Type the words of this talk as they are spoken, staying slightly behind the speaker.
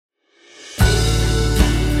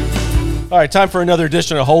All right, time for another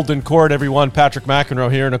edition of Holden Court, everyone. Patrick McEnroe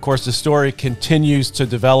here, and of course the story continues to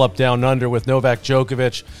develop down under with Novak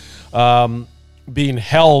Djokovic being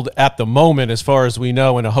held at the moment, as far as we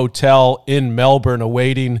know, in a hotel in Melbourne,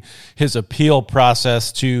 awaiting his appeal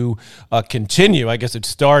process to continue. I guess it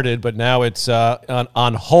started, but now it's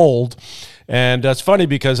on hold. And it's funny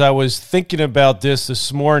because I was thinking about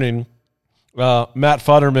this morning. Matt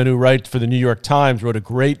Futterman, who writes for the New York Times, wrote a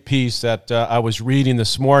great piece that I was reading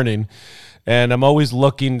this morning. And I'm always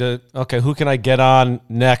looking to, who can I get on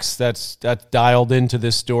next that's dialed into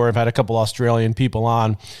this story? I've had a couple Australian people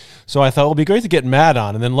on. So I thought it would be great to get Matt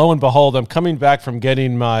on. And then lo and behold, I'm coming back from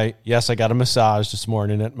getting I got a massage this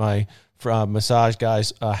morning at my massage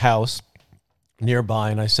guy's house nearby.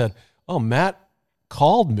 And I said, oh, Matt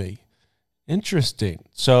called me. Interesting.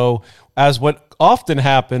 So as what often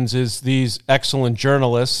happens is these excellent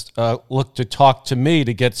journalists look to talk to me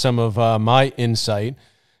to get some of my insight.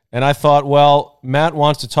 And I thought, well, Matt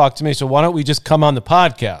wants to talk to me, so why don't we just come on the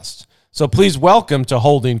podcast? So please welcome to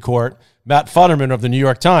Holding Court, Matt Futterman of the New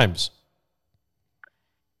York Times.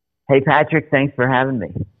 Hey, Patrick, thanks for having me.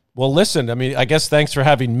 Well, listen, I guess thanks for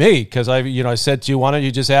having me, because I said to you, why don't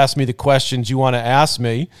you just ask me the questions you want to ask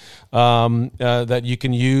me that you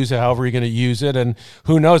can use however you're going to use it. And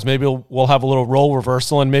who knows, maybe we'll have a little role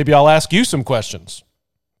reversal, and maybe I'll ask you some questions.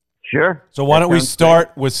 Sure. So why don't we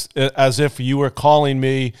start with as if you were calling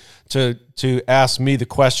me to ask me the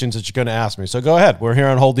questions that you're going to ask me. So go ahead. We're here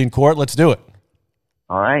on Holding Court. Let's do it.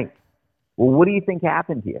 All right. Well, what do you think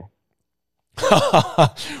happened here?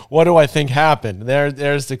 What do I think happened?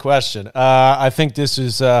 There's the question. I think this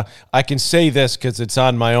is, I can say this because it's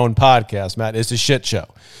on my own podcast, Matt. It's a shit show.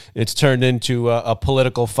 It's turned into a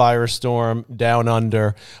political firestorm down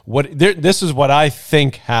under. This is what I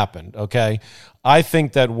think happened, okay? I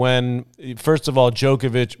think that when, first of all,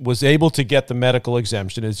 Djokovic was able to get the medical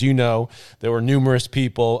exemption, as you know, there were numerous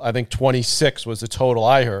people, I think 26 was the total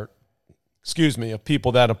I heard, of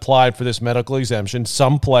people that applied for this medical exemption,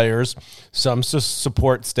 some players, some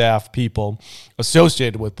support staff people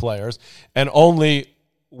associated with players, and only,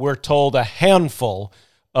 we're told, a handful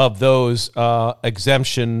of those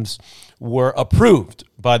exemptions were approved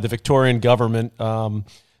by the Victorian government.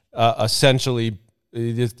 Essentially,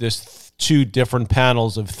 this two different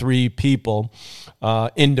panels of three people,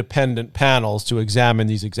 independent panels to examine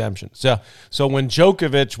these exemptions. So when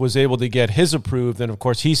Djokovic was able to get his approved, then of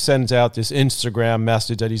course he sends out this Instagram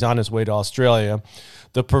message that he's on his way to Australia.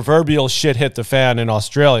 The proverbial shit hit the fan in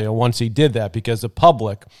Australia once he did that, because the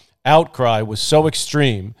public outcry was so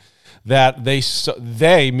extreme that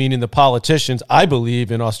they, meaning the politicians, I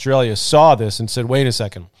believe in Australia, saw this and said, wait a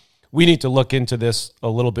second, we need to look into this a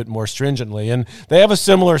little bit more stringently. And they have a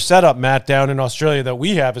similar setup, Matt, down in Australia that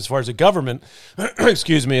we have as far as the government,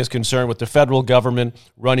 is concerned, with the federal government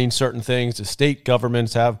running certain things. The state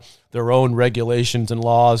governments have their own regulations and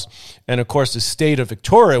laws. And, of course, the state of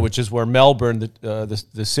Victoria, which is where Melbourne,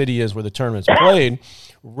 the city is where the tournament's played,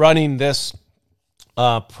 running this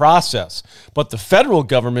process. But the federal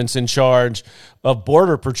government's in charge of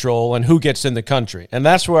border patrol and who gets in the country. And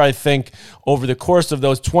that's where I think over the course of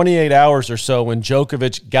those 28 hours or so, when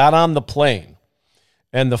Djokovic got on the plane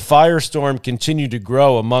and the firestorm continued to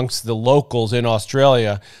grow amongst the locals in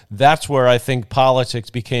Australia, that's where I think politics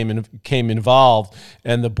became involved.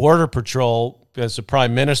 And the border patrol, as the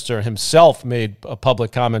prime minister himself made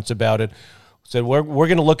public comments about it, said, we're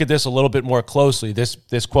going to look at this a little bit more closely,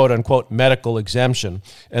 this quote-unquote medical exemption.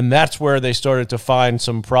 And that's where they started to find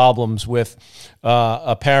some problems with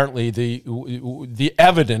apparently the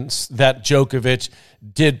evidence that Djokovic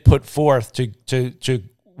did put forth to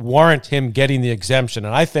warrant him getting the exemption.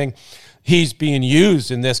 And I think he's being used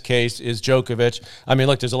in this case is Djokovic.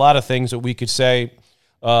 Look, there's a lot of things that we could say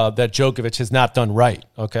that Djokovic has not done right,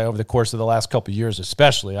 over the course of the last couple of years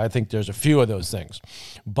especially. I think there's a few of those things.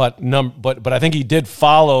 But I think he did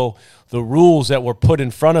follow the rules that were put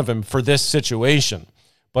in front of him for this situation.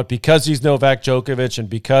 But because he's Novak Djokovic and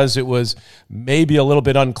because it was maybe a little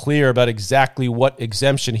bit unclear about exactly what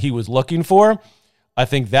exemption he was looking for, I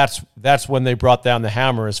think that's when they brought down the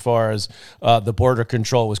hammer as far as the border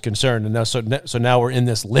control was concerned. And so now we're in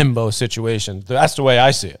this limbo situation. That's the way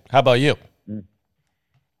I see it. How about you?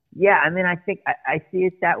 Yeah, I think I see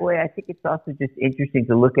it that way. I think it's also just interesting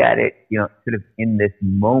to look at it, sort of in this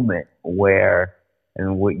moment where,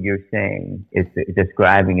 and what you're saying is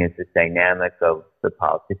describing is this dynamic of the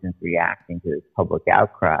politicians reacting to this public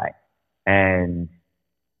outcry. And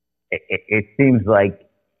it seems like,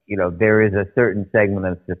 there is a certain segment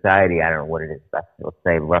of society, I don't know what it is, but let's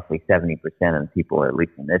say roughly 70% of the people, at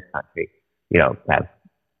least in this country, have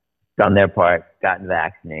done their part, gotten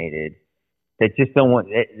vaccinated, that just they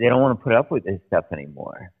don't want to put up with this stuff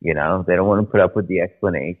anymore. You know, they don't want to put up with the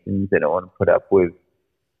explanations. They don't want to put up with,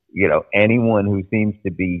 you know, anyone who seems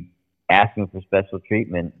to be asking for special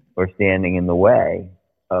treatment or standing in the way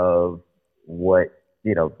of what,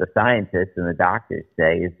 you know, the scientists and the doctors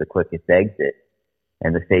say is the quickest exit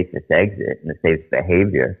and the safest exit and the safest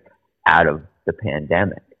behavior out of the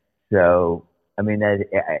pandemic. So, I mean,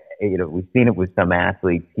 you know, we've seen it with some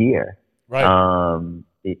athletes here. Right.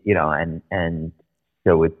 You know, and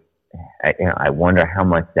so it's, you know, I wonder how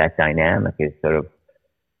much that dynamic is sort of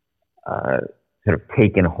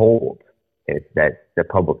taken hold. It's that the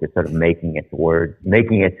public is sort of making itself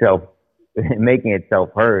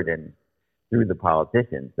heard and through the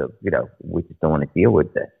politicians. So, you know, we just don't want to deal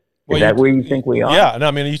with this. Is that where you think we are? Yeah. No,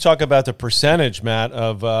 I mean, you talk about the percentage, Matt,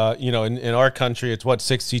 of, you know, in our country, it's what,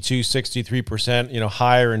 62, 63%, you know,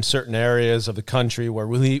 higher in certain areas of the country where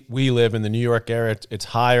we live in the New York area, it's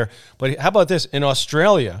higher. But how about this? In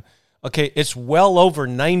Australia, okay, it's well over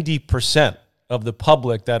 90% of the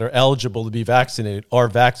public that are eligible to be vaccinated are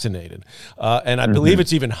vaccinated. And I believe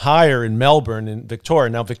it's even higher in Melbourne and Victoria.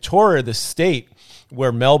 Now, Victoria, the state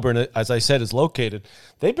where Melbourne, as I said, is located,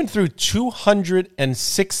 they've been through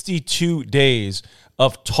 262 days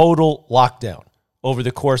of total lockdown over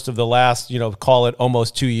the course of the last, you know, call it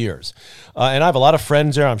almost 2 years. And I have a lot of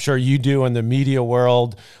friends there. I'm sure you do in the media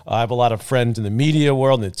world. I have a lot of friends in the media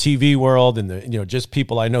world, in the TV world, and the, you know, just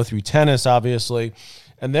people I know through tennis, obviously.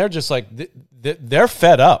 And they're just like, they're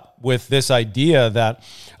fed up with this idea that,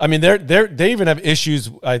 I mean, they even have issues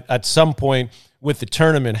at some point with the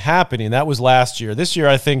tournament happening. That was last year. This year,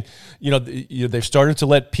 I think, you know, they've started to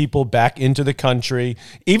let people back into the country.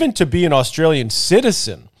 Even to be an Australian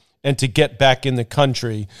citizen and to get back in the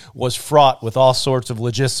country was fraught with all sorts of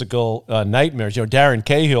logistical nightmares. You know, Darren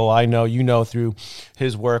Cahill, I know, you know, through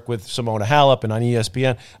his work with Simona Halep and on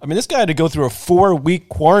ESPN. I mean, this guy had to go through a 4-week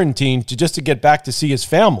quarantine just to get back to see his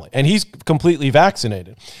family, and he's completely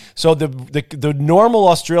vaccinated. So the normal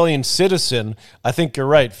Australian citizen, I think you're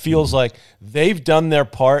right, feels like they've done their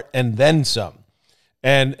part and then some.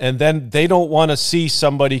 And then they don't want to see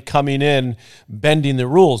somebody coming in bending the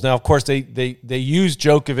rules. Now, of course, they use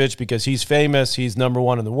Djokovic because he's famous. He's number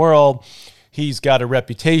one in the world. He's got a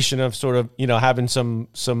reputation of sort of, you know, having some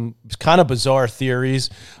kind of bizarre theories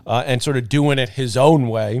and sort of doing it his own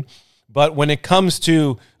way. But when it comes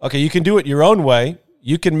to, okay, you can do it your own way.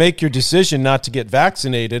 You can make your decision not to get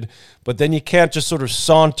vaccinated, but then you can't just sort of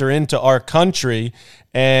saunter into our country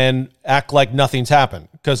and act like nothing's happened,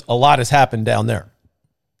 because a lot has happened down there.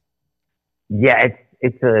 Yeah, I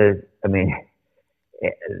mean,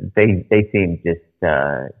 they seem just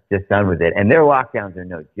done with it, and their lockdowns are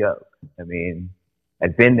no joke. I mean,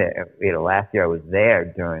 I've been there. You know, last year I was there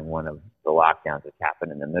during one of the lockdowns which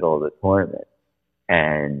happened in the middle of the tournament,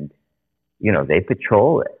 and you know, they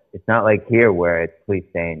patrol it. It's not like here where it's please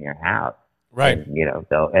stay in your house, right? And, you know,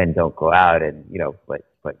 don't go out, and you know, but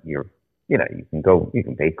you're, you know, you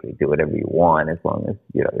can basically do whatever you want as long as,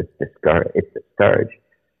 you know, it's discouraged.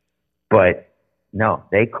 But no,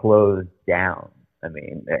 they closed down. I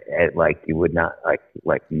mean, like you would not,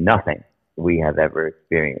 like nothing we have ever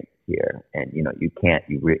experienced here. And you know, you get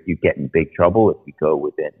in big trouble if you go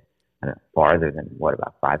within, I don't know, farther than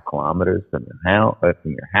about 5 kilometers from your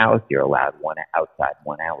house. You're allowed outside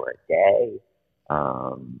 1 hour a day.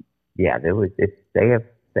 Yeah, they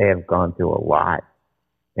have gone through a lot.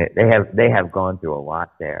 They have gone through a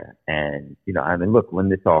lot there. And you know, I mean, look, when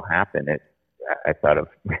this all happened, I thought of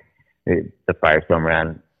the firestorm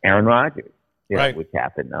around Aaron Rodgers, you know, right, which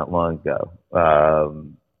happened not long ago.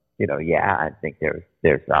 You know, yeah, I think there's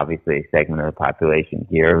obviously a segment of the population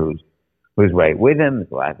here who's right with him. There's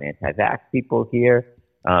a lot of anti-vax people here,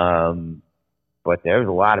 but there's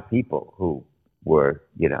a lot of people who were,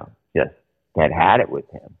 you know, just had it with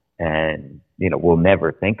him, and you know, will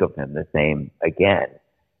never think of him the same again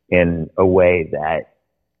in a way that,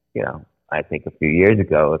 you know, I think a few years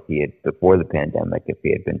ago, before the pandemic, if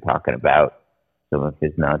he had been talking about some of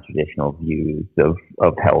his non-traditional views of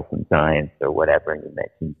health and science or whatever, and you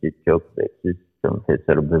mentioned Djokovic, some of his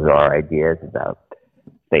sort of bizarre ideas about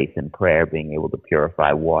faith and prayer, being able to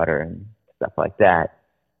purify water and stuff like that,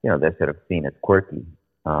 you know, they're sort of seen as quirky.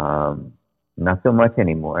 Not so much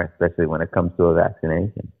anymore, especially when it comes to a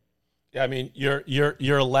vaccination. Yeah, I mean,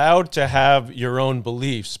 you're allowed to have your own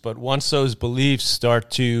beliefs, but once those beliefs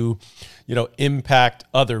start to, you know, impact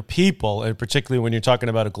other people, and particularly when you're talking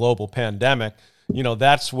about a global pandemic, you know,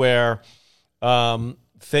 that's where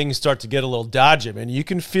things start to get a little dodgy. I mean, you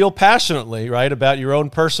can feel passionately, right, about your own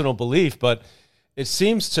personal belief, but it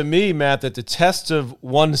seems to me, Matt, that the test of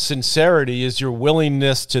one's sincerity is your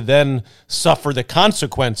willingness to then suffer the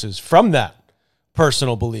consequences from that.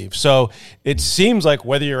 personal belief. So it seems like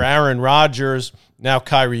whether you're Aaron Rodgers, now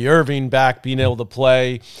Kyrie Irving back, being able to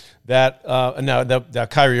play, that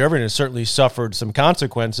Kyrie Irving has certainly suffered some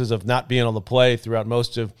consequences of not being able to play throughout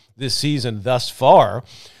most of this season thus far.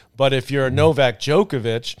 But if you're a Novak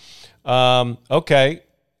Djokovic,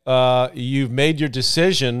 you've made your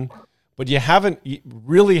decision, but you haven't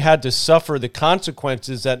really had to suffer the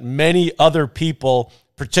consequences that many other people,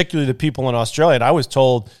 particularly the people in Australia. And I was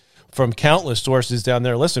told from countless sources down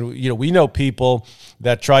there, listen, we know people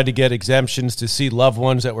that tried to get exemptions to see loved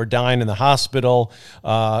ones that were dying in the hospital,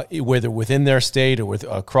 whether within their state or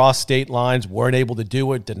across state lines, weren't able to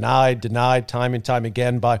do it, denied time and time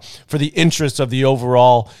again for the interests of the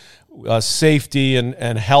overall safety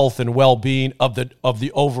and health and well-being of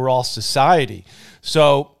the overall society.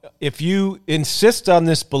 So if you insist on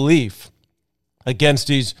this belief against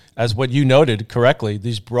these, as what you noted correctly,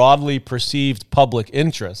 these broadly perceived public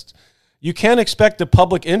interests, you can't expect the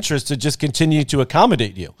public interest to just continue to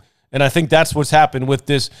accommodate you. And I think that's what's happened with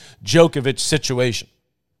this Djokovic situation.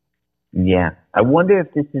 Yeah. I wonder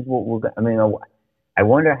if this is what I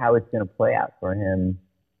wonder how it's going to play out for him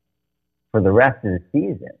for the rest of the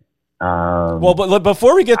season. But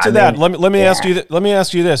before we get to that, let me ask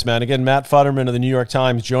you this, man. Again, Matt Futterman of the New York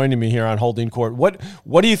Times joining me here on Holding Court. What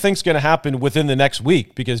do you think is going to happen within the next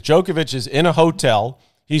week? Because Djokovic is in a hotel,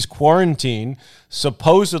 he's quarantined.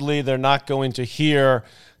 Supposedly, they're not going to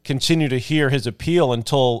continue to hear his appeal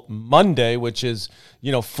until Monday, which is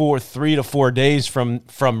 3 to 4 days from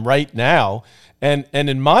right now. And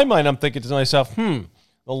in my mind, I'm thinking to myself, the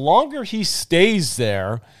longer he stays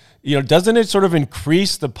there, doesn't it sort of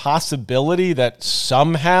increase the possibility that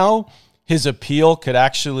somehow his appeal could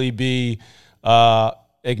actually be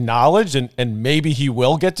acknowledged and maybe he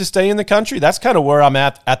will get to stay in the country? That's kind of where I'm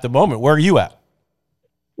at the moment. Where are you at?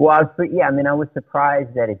 Well, I was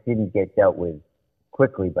surprised that it didn't get dealt with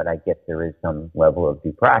quickly, but I guess there is some level of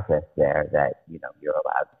due process there that, you're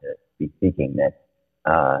allowed to be seeking this.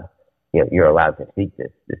 You're allowed to seek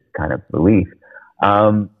this kind of relief.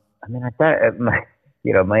 I thought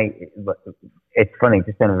it's funny,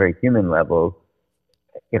 just on a very human level.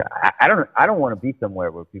 I don't want to be somewhere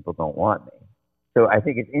where people don't want me. So I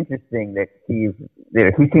think it's interesting that he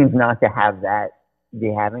seems not to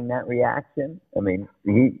be having that reaction. I mean,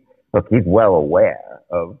 he's well aware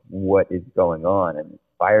of what is going on and the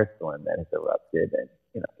firestorm that has erupted, and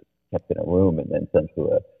he's kept in a room and then sent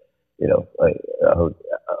to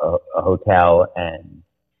a hotel, and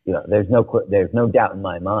there's no doubt in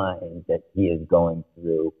my mind that he is going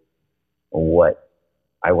through what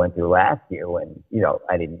I went through last year when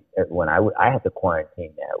I had to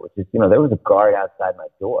quarantine there, which is there was a guard outside my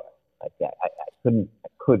door like that. I couldn't.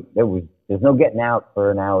 There's no getting out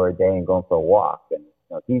for an hour a day and going for a walk, and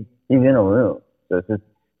he's in a room. So this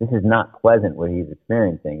is not pleasant what he's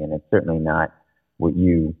experiencing, and it's certainly not what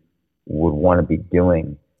you would want to be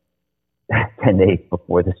doing 10 days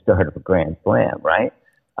before the start of a Grand Slam, right?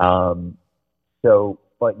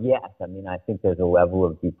 But yes, I think there's a level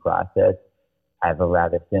of due process. I have a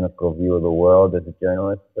rather cynical view of the world as a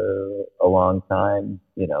journalist for a long time.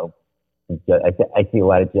 I see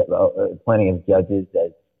plenty of judges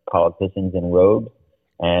as politicians in robes,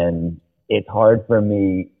 and it's hard for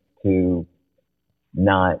me to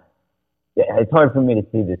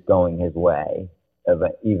see this going his way,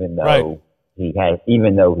 even though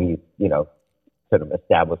he's sort of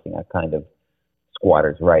establishing a kind of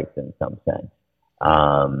squatters' rights in some sense.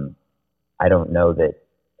 I don't know that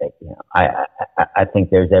I think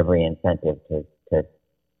there's every incentive to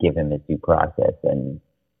give him his due process and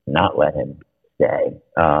not let him stay,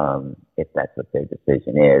 if that's what their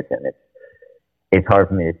decision is. And it's hard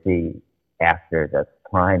for me to see, after the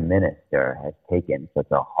Prime Minister has taken such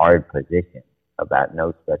a hard position about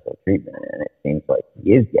no special treatment, and it seems like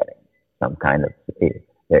he is getting some kind of,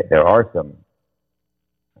 there are some,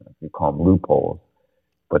 I don't know if you call them loopholes,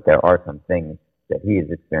 but there are some things that he is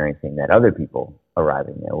experiencing that other people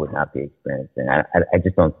arriving there would not be experiencing. I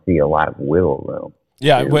just don't see a lot of wiggle room.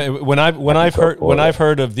 Yeah, when I've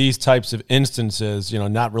heard of these types of instances,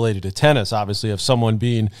 not related to tennis, obviously, of someone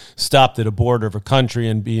being stopped at a border of a country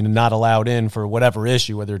and being not allowed in for whatever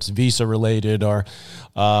issue, whether it's visa related or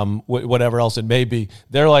whatever else it may be,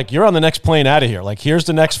 they're like, you're on the next plane out of here. Like, here's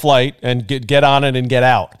the next flight, and get on it and get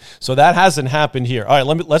out. So that hasn't happened here. All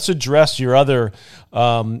right, let's address your other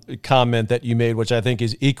comment that you made, which I think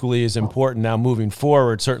is equally as important now moving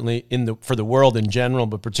forward, certainly for the world in general,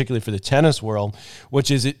 but particularly for the tennis world, which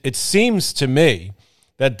is it seems to me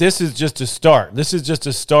that this is just a start. This is just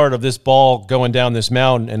a start of this ball going down this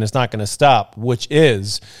mountain, and it's not going to stop, which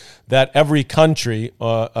is that every country,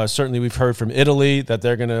 certainly we've heard from Italy that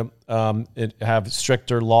they're going to have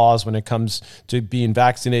stricter laws when it comes to being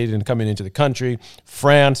vaccinated and coming into the country.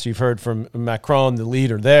 France, you've heard from Macron, the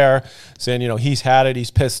leader there, saying, he's had it.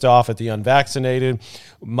 He's pissed off at the unvaccinated.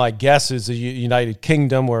 My guess is the United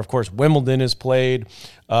Kingdom, where, of course, Wimbledon is played,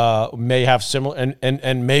 may have similar,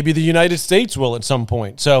 and maybe the United States will at some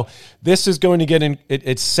point. So this is going to get in.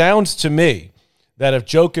 It sounds to me that if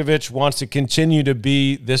Djokovic wants to continue to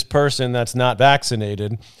be this person that's not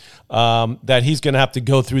vaccinated, that he's going to have to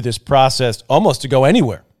go through this process almost to go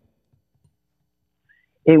anywhere.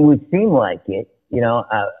 It would seem like it.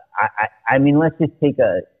 I mean, let's just take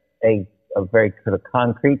a very sort of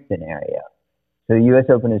concrete scenario. So the U.S.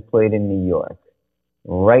 Open is played in New York.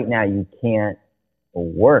 Right now, you can't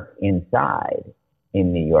work inside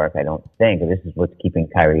in New York, I don't think. This is what's keeping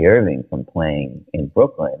Kyrie Irving from playing in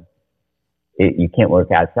Brooklyn. You can't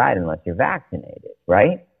work outside unless you're vaccinated,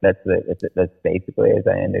 right? That's basically, as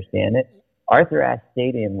I understand it. Arthur Ashe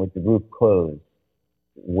Stadium with the roof closed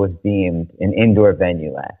was deemed an indoor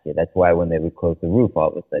venue last year. That's why when they would close the roof, all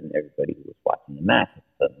of a sudden everybody who was watching the match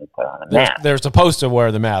suddenly put on a mask. They're supposed to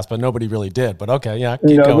wear the mask, but nobody really did. But okay, yeah,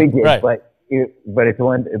 keep nobody going. Did, right. But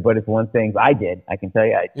it's one thing I did. I can tell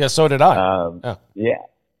you. Yeah, so did I. Yeah,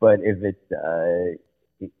 but if it's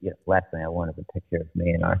last night I wanted a picture of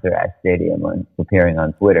me in Arthur Ashe Stadium appearing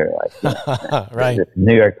on Twitter. Right. This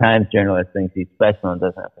New York Times journalist thinks he's special and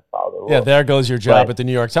doesn't have to follow the rules. Yeah, there goes your job at the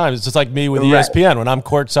New York Times. It's just like me with ESPN. When I'm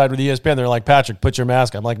courtside with ESPN, they're like, Patrick, put your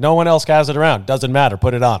mask on. I'm like, no one else has it around. Doesn't matter.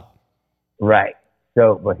 Put it on. Right.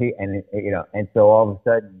 So, but and so all of a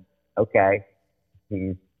sudden, okay,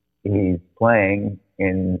 he's playing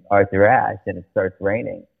in Arthur Ashe and it starts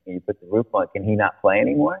raining and you put the roof on. Can he not play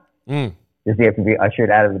anymore? Does he have to be ushered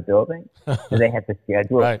out of the building? Do they have to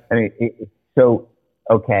schedule? Right. I mean,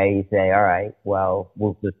 okay, you say, all right, well,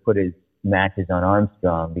 we'll just put his matches on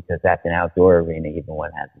Armstrong because that's an outdoor arena, even one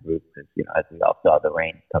has a roof, because, as we all saw, the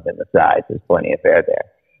rain come in the sides. There's plenty of air there.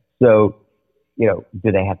 So,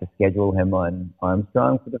 do they have to schedule him on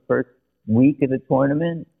Armstrong for the first week of the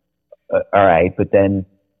tournament? All right, but then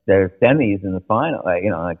there's semis in the final.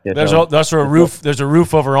 There's a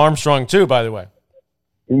roof over Armstrong too, by the way.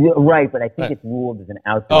 Right, but I think it's ruled as an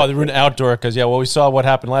outdoor. Oh, they're an outdoor because we saw what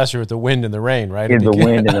happened last year with the wind and the rain, right? The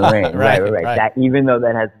wind and the rain, right. Right. That, even though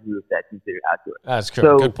that has a roof, that's considered outdoor. That's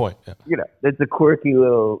true. Good point. Yeah. That's a quirky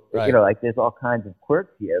little, there's all kinds of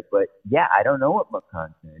quirks here. But yeah, I don't know what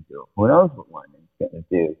Macron's going to do. Who knows what London's going to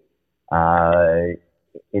do?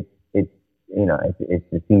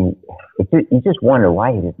 You just wonder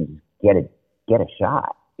why he doesn't just get a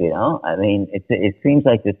shot. I mean, it seems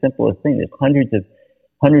like the simplest thing. There's hundreds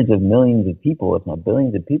of millions of people, if not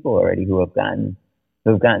billions of people already who have gotten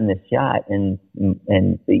this shot, and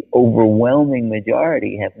the overwhelming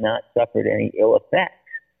majority have not suffered any ill effects.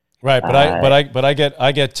 Right, but I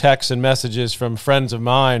get texts and messages from friends of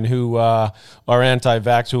mine who are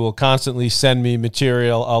anti-vax who will constantly send me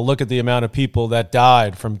material. I'll look at the amount of people that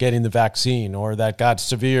died from getting the vaccine or that got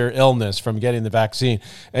severe illness from getting the vaccine,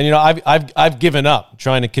 and I've given up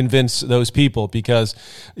trying to convince those people because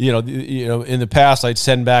in the past I'd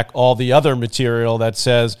send back all the other material that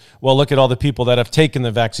says, well, look at all the people that have taken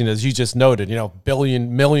the vaccine, as you just noted.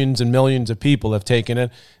 Millions and millions of people have taken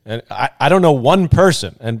it, and I don't know one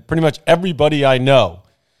person, and pretty much everybody I know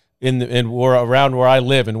or around where I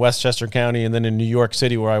live in Westchester County and then in New York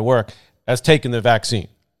City where I work has taken the vaccine.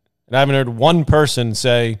 And I haven't heard one person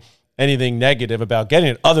say anything negative about getting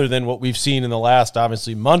it other than what we've seen in the last,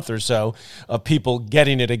 obviously, month or so of people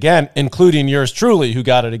getting it again, including yours truly, who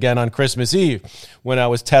got it again on Christmas Eve when I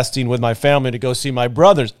was testing with my family to go see my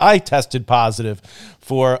brothers. I tested positive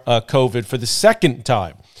for COVID for the second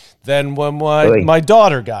time. Then when my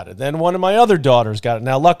daughter got it, then one of my other daughters got it.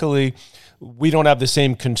 Now, luckily, we don't have the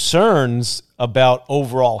same concerns about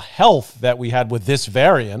overall health that we had with this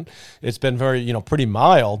variant. It's been very, pretty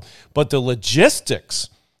mild. But the logistical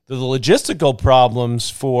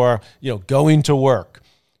problems for, going to work,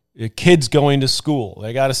 kids going to school,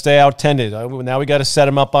 they got to stay out 10 days. Now we got to set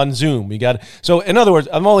them up on Zoom. So in other words,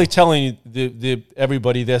 I'm only telling you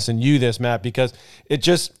everybody this and you this, Matt, because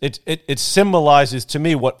it symbolizes to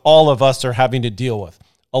me what all of us are having to deal with.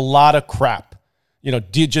 A lot of crap,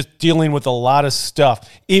 just dealing with a lot of stuff,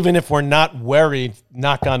 even if we're not worried,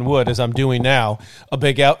 knock on wood, as I'm doing now,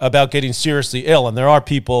 about getting seriously ill. And there are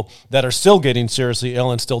people that are still getting seriously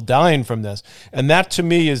ill and still dying from this. And that to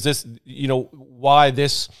me is this, why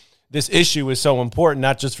this issue is so important,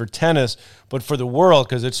 not just for tennis, but for the world,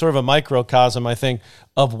 because it's sort of a microcosm, I think,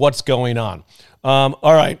 of what's going on. All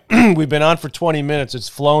right, we've been on for 20 minutes. It's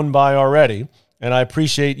flown by already. and I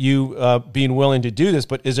appreciate you being willing to do this,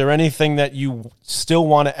 but is there anything that you still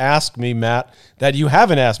want to ask me, Matt, that you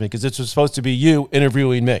haven't asked me? Because this was supposed to be you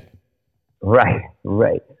interviewing me. Right.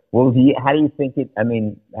 Well, how do you think how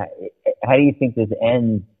do you think this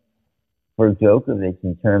ends for Djokovic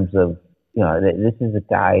in terms of, this is a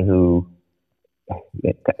guy who,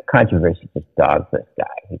 controversy just dogs this guy.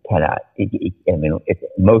 He cannot,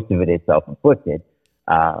 most of it is self-inflicted,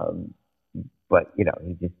 but,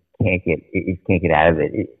 he just can't get out of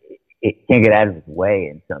it. It can't get out of his way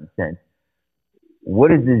in some sense. What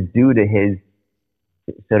does this do to his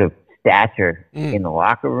sort of stature in the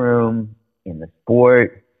locker room, in the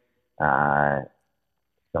sport,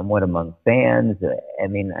 somewhat among fans?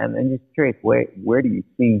 I'm just curious, where do you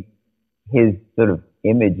see his sort of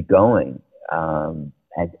image going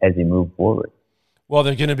as he moves forward? Well,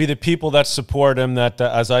 they're going to be the people that support him that,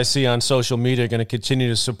 as I see on social media, are going to continue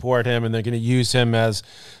to support him, and they're going to use him as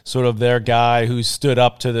sort of their guy who stood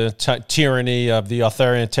up to the tyranny of the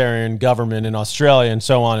authoritarian government in Australia and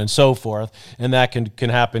so on and so forth. And that can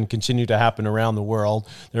happen, continue to happen around the world.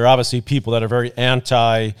 There are obviously people that are very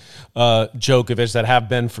anti-Djokovic that have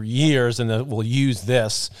been for years and that will use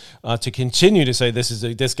this to continue to say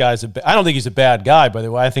this guy's I don't think he's a bad guy, by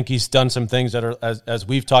the way. I think he's done some things that are, as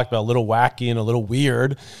we've talked about, a little wacky and a little weird,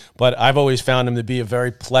 but I've always found him to be a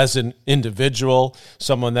very pleasant individual,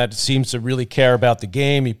 someone that seems to really care about the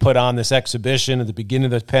game. He put on this exhibition at the beginning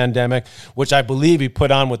of the pandemic, which I believe he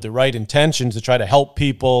put on with the right intentions to try to help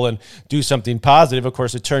people and do something positive. Of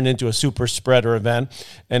course, it turned into a super spreader event,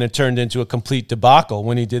 and it turned into a complete debacle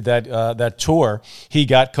when he did that tour. He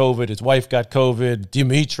got COVID, his wife got COVID,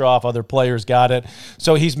 Dimitrov, other players got it.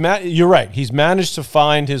 So you're right. He's managed to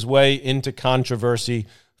find his way into controversy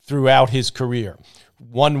throughout his career,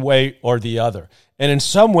 one way or the other. And in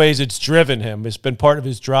some ways, it's driven him. It's been part of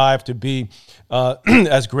his drive to be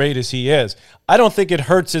as great as he is. I don't think it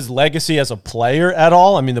hurts his legacy as a player at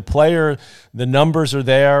all. I mean, the numbers are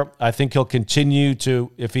there. I think he'll continue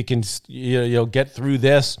to, if he can get through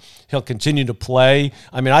this, he'll continue to play.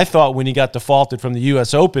 I mean, I thought when he got defaulted from the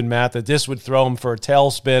U.S. Open, Matt, that this would throw him for a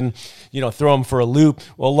tailspin, throw him for a loop.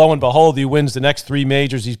 Well, lo and behold, he wins the next 3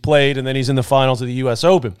 majors he's played, and then he's in the finals of the U.S.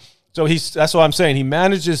 Open. So that's what I'm saying. He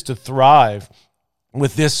manages to thrive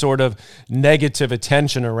with this sort of negative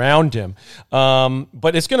attention around him.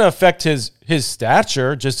 But it's going to affect his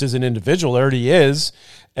stature just as an individual, already is,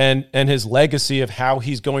 and his legacy of how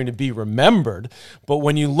he's going to be remembered. But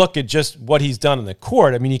when you look at just what he's done in the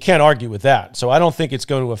court, I mean, you can't argue with that. So I don't think it's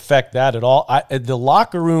going to affect that at all. The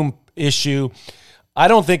locker room issue, I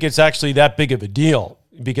don't think it's actually that big of a deal,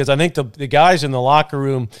 because I think the guys in the locker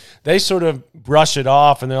room, they sort of brush it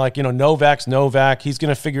off, and they're like, Novak's Novak. He's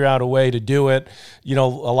going to figure out a way to do it. A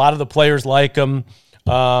lot of the players like him.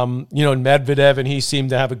 Medvedev and he seem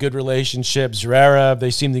to have a good relationship. Zverev,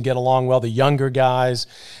 they seem to get along well, the younger guys.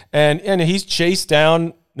 And he's chased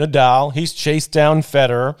down Nadal. He's chased down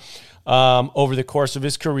Federer over the course of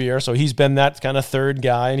his career. So he's been that kind of third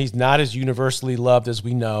guy, and he's not as universally loved as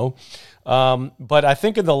we know. But I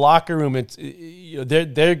think in the locker room,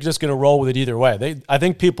 they're just going to roll with it either way. I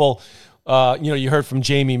think people, you heard from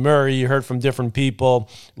Jamie Murray, you heard from different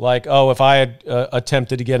people like, if I had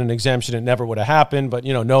attempted to get an exemption, it never would have happened. But,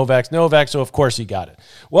 Novak's Novak, so of course he got it.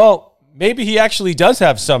 Well, maybe he actually does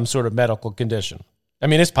have some sort of medical condition. I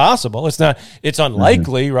mean, it's possible. It's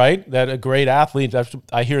unlikely, right? That a great athlete,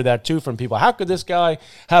 I hear that too from people. How could this guy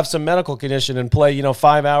have some medical condition and play,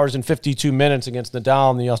 5 hours and 52 minutes against Nadal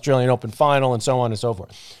in the Australian Open final and so on and so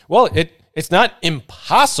forth? Well, it's not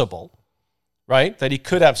impossible, right? That he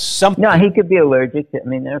could have something. No, he could be allergic to,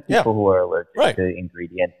 there are people who are allergic to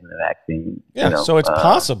ingredients in the vaccine. Yeah, so it's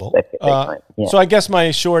possible. So I guess my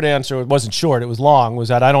short answer, it wasn't short, it was long, was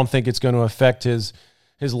that I don't think it's going to affect his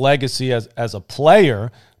legacy as a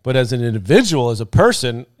player, but as an individual, as a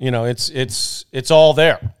person, it's all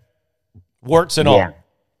there, warts and all.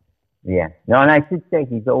 Yeah. No, and I should say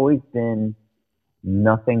he's always been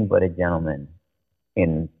nothing but a gentleman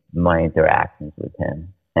in my interactions with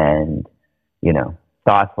him, and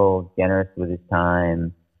thoughtful, generous with his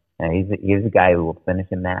time. And he's a guy who will finish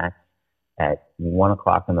a match at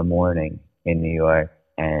 1:00 in the morning in New York,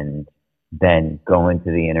 and then go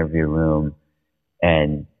into the interview room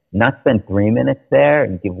and not spend 3 minutes there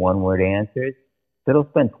and give one-word answers, but he'll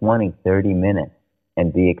spend 20, 30 minutes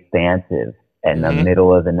and be expansive in the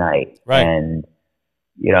middle of the night. Right. And,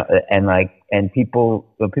 and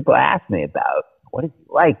people, when people ask me about what is he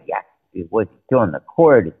like, what's he doing on the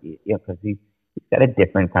court, because he's got a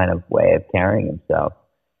different kind of way of carrying himself.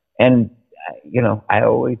 And, I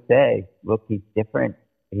always say, look, he's different.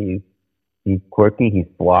 He's he's quirky, he's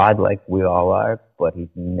flawed like we all are, but he's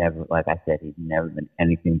never, like I said, he's never been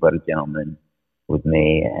anything but a gentleman with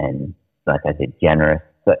me, and like I said, generous,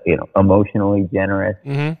 but emotionally generous,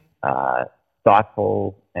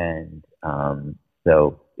 thoughtful, and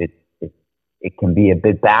so it can be a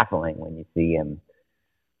bit baffling when you see him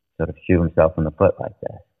sort of shoot himself in the foot like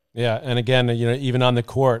that. Yeah, and again, even on the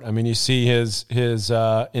court, I mean, you see his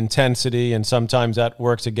intensity, and sometimes that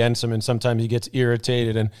works against him, and sometimes he gets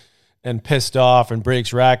irritated and pissed off and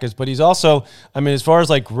breaks rackets. But he's also, I mean, as far as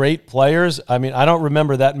like great players, I mean, I don't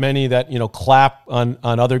remember that many that clap on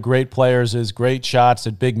other great players as great shots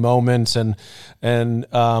at big moments and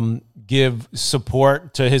give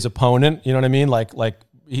support to his opponent. You know what I mean? Like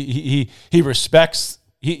he respects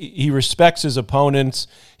his opponents.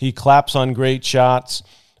 He claps on great shots.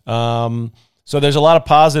 So there's a lot of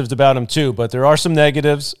positives about him too, but there are some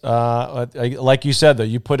negatives. Like you said, though,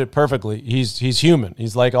 you put it perfectly. He's human.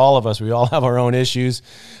 He's like all of us. We all have our own issues,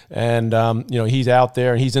 and he's out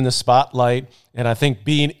there and he's in the spotlight. And I think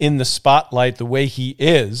being in the spotlight the way he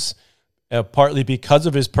is, partly because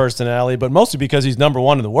of his personality, but mostly because he's number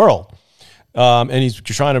one in the world, and he's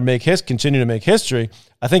trying to continue to make history.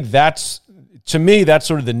 I think to me, that's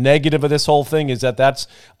sort of the negative of this whole thing, is that's,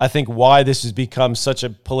 I think, why this has become such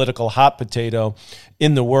a political hot potato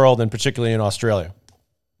in the world, and particularly in Australia.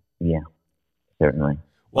 Yeah, certainly.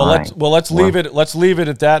 Well, let's leave it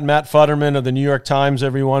at that. Matt Futterman of the New York Times,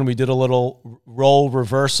 everyone. We did a little role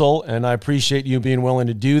reversal, and I appreciate you being willing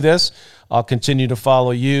to do this. I'll continue to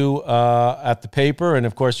follow you at the paper, and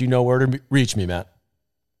of course, you know where to reach me, Matt.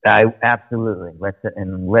 Absolutely.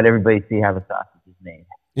 Let everybody see how the sausage is made.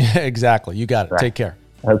 Yeah, exactly. You got it. Right. Take care.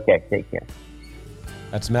 Okay, take care.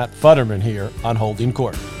 That's Matt Futterman here on Holding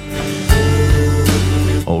Court.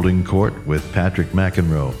 Holding Court with Patrick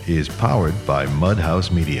McEnroe is powered by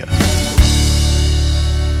Mudhouse Media.